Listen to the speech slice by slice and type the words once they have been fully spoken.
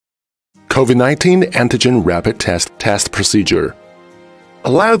COVID-19 antigen rapid test procedure.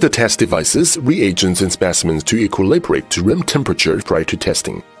 Allow the test devices, reagents, and specimens to equilibrate to room temperature prior to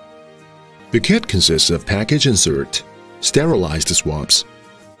testing. The kit consists of package insert, sterilized swabs,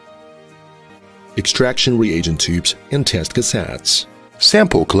 extraction reagent tubes, and test cassettes.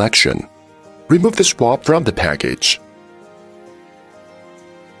 Sample collection. Remove the swab from the package.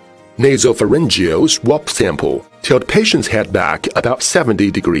 Nasopharyngeal swab sample. Tilt patient's head back about 70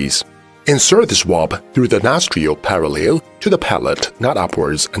 degrees. Insert the swab through the nostril parallel to the palate, not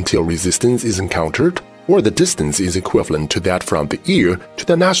upwards until resistance is encountered or the distance is equivalent to that from the ear to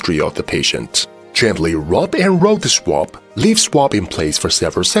the nostril of the patient. Gently rub and roll the swab. Leave swab in place for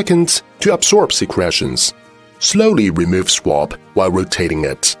several seconds to absorb secretions. Slowly remove swab while rotating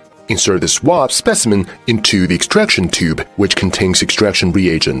it. Insert the swab specimen into the extraction tube, which contains extraction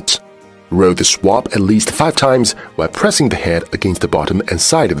reagent. Roll the swab at least 5 times while pressing the head against the bottom and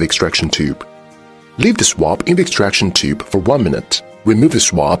side of the extraction tube. Leave the swab in the extraction tube for 1 minute. Remove the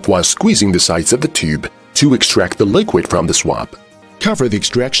swab while squeezing the sides of the tube to extract the liquid from the swab. Cover the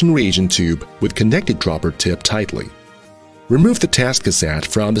extraction reagent tube with connected dropper tip tightly. Remove the test cassette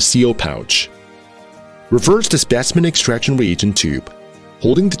from the seal pouch. Reverse the specimen extraction reagent tube.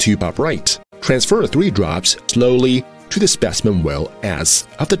 Holding the tube upright, transfer 3 drops slowly to the specimen well as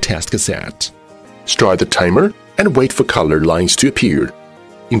of the test cassette. Start the timer and wait for colored lines to appear.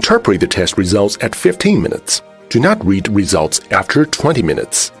 Interpret the test results at 15 minutes. Do not read results after 20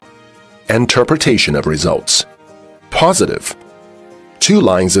 minutes. Interpretation of results. Positive. 2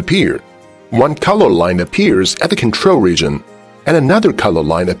 lines appear. 1 color line appears at the control region, and another color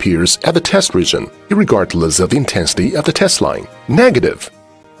line appears at the test region, regardless of the intensity of the test line. Negative.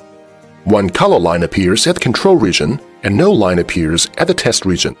 1 color line appears at the control region, and no line appears at the test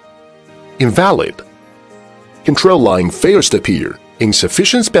region. Invalid. Control line fails to appear.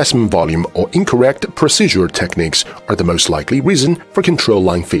 Insufficient specimen volume or incorrect procedure techniques are the most likely reason for control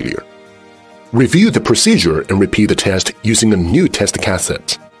line failure. Review the procedure and repeat the test using a new test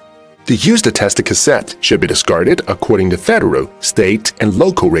cassette. The used test cassette should be discarded according to federal, state, and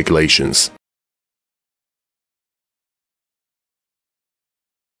local regulations.